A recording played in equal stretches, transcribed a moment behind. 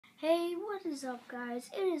Hey, what is up, guys?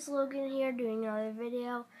 It is Logan here doing another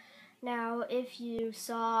video. Now, if you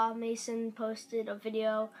saw, Mason posted a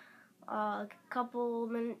video a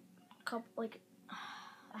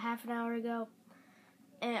half an hour ago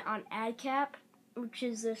on Adcap, which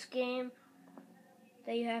is this game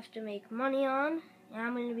that you have to make money on. And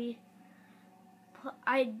I'm gonna be.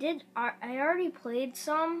 I already played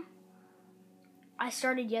some. I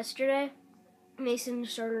started yesterday. Mason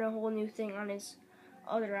started a whole new thing on his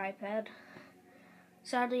other iPad.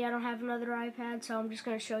 Sadly, I don't have another iPad, so I'm just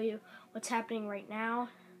going to show you what's happening right now.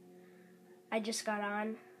 I just got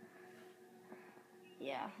on.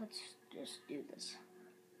 Yeah, let's just do this.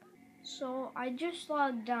 So, I just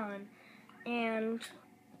logged on, and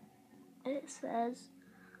it says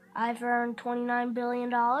I've earned $29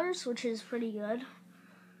 billion, which is pretty good.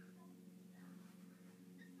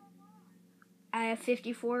 I have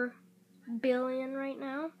 54 billion right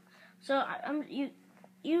now. So,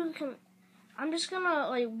 I'm just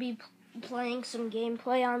gonna be playing some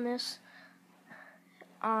gameplay on this.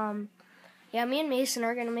 Yeah, me and Mason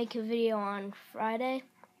are gonna make a video on Friday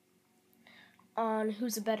on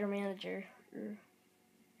who's a better manager, or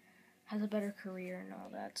has a better career and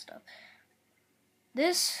all that stuff.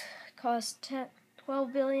 This costs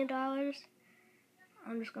 $12 billion. I'm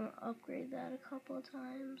just gonna upgrade that a couple of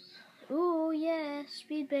times. Ooh, yeah,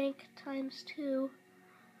 speed bank times 2.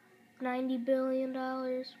 $90 billion.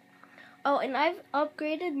 Oh, and I've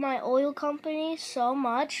upgraded my oil company so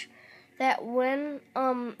much that when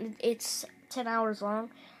it's 10 hours long,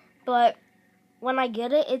 but when I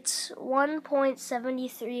get it, it's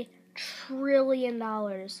 $1.73 trillion.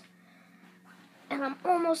 And I'm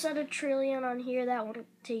almost at $1 trillion on here. That one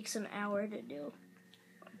takes an hour to do.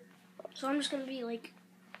 So I'm just gonna be like,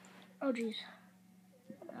 oh geez.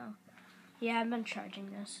 Oh. Yeah, I've been charging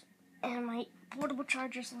this. And my portable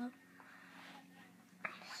charger's low.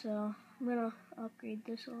 So I'm gonna upgrade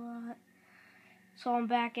this a lot. So I'm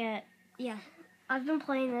back at, yeah, I've been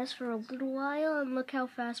playing this for a little while, and look how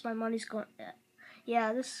fast my money's going.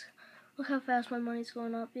 Yeah, look how fast my money's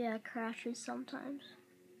going up. Yeah, it crashes sometimes.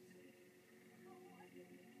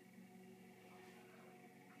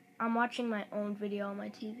 I'm watching my own video on my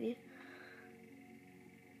TV.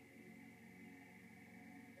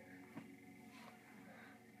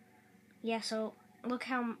 Yeah, so look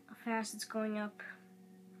how fast it's going up.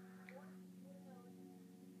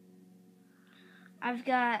 I've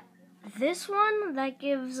got this one that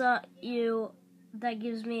gives me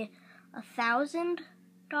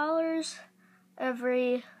 $1,000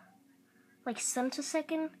 every cent a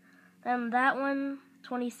second. Then that one,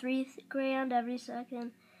 23 grand every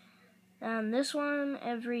second. And this one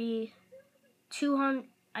every 200.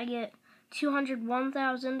 I get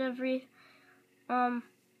 201,000 every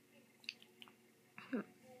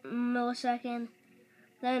millisecond.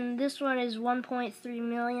 Then this one is $1.3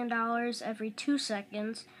 million every 2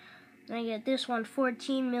 seconds. Then I get this one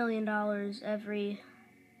 $14 million every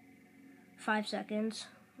 5 seconds.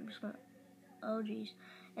 I'm just gonna, oh geez.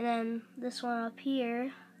 And then this one up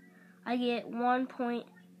here, I get I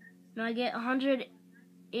get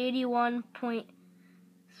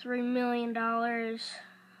 $181.3 million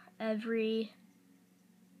every,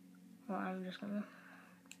 well, I'm just gonna,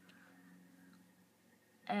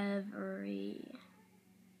 every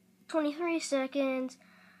 23 seconds,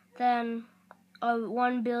 then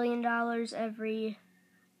 $1 billion every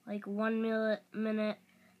 1 minute,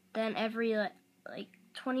 then every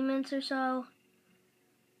 20 minutes or so,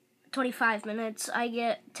 25 minutes, I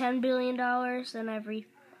get $10 billion, then every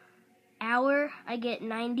hour I get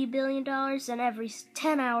 $90 billion, then every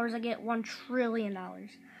 10 hours I get $1 trillion.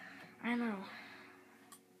 I know.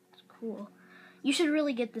 It's cool. You should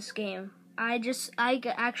really get this game. I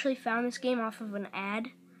actually found this game off of an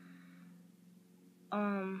ad.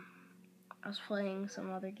 I was playing some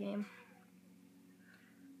other game.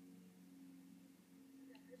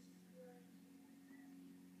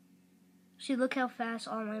 See, look how fast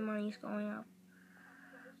all my money's going up.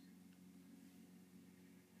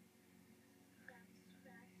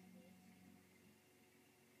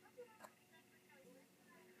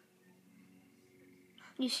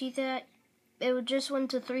 You see that? It just went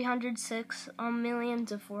to 306 million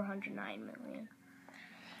to 409 million.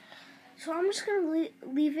 So I'm just gonna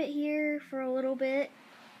leave it here for a little bit.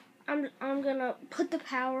 I'm gonna put the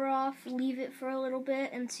power off, leave it for a little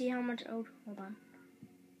bit, and see how much. Oh, hold on.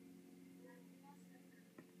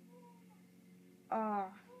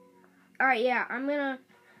 Alright, yeah, I'm gonna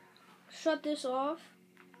shut this off,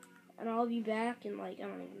 and I'll be back in I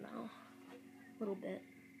don't even know, a little bit.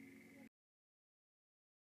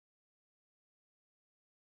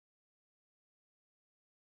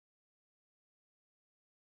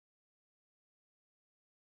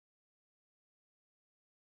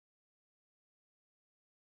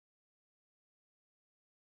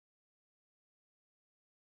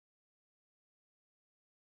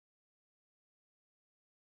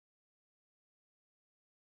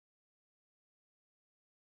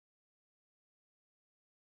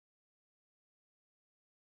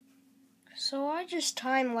 So I just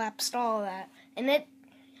time-lapsed all that, and it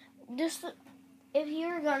just, if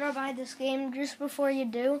you're gonna buy this game, just before you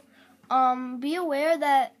do, be aware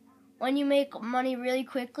that when you make money really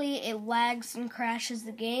quickly, it lags and crashes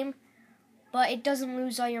the game, but it doesn't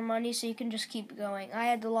lose all your money, so you can just keep going. I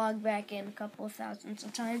had to log back in a couple of thousands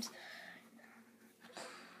of times.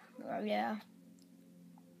 Yeah.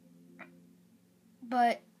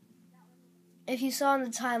 But if you saw in the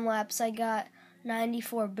time lapse, I got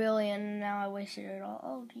 94 billion, and now I wasted it all.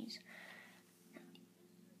 Oh, jeez.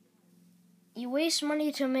 You waste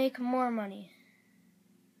money to make more money.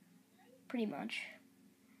 Pretty much.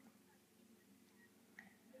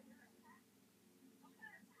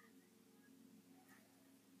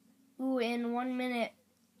 Ooh, in 1 minute,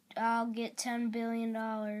 I'll get $10 billion,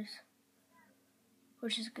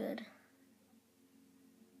 which is good.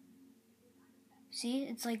 See,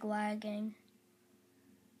 it's like lagging.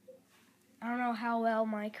 I don't know how well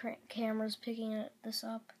my camera's picking this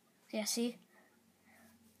up. Yeah, see?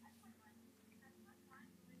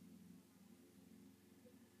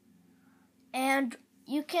 And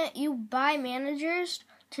you buy managers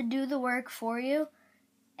to do the work for you,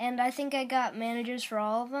 and I think I got managers for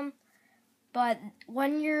all of them. But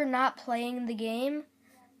when you're not playing the game,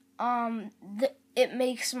 it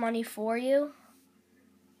makes money for you.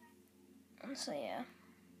 So yeah,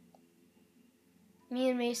 me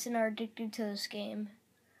and Mason are addicted to this game,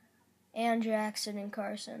 and Jackson and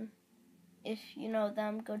Carson. If you know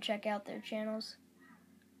them, go check out their channels.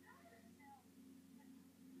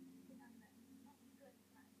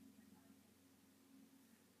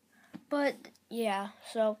 But yeah,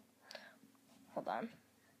 so hold on.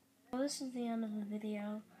 Well, this is the end of the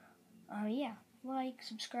video. Yeah, like,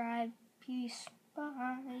 subscribe, peace,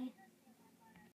 bye.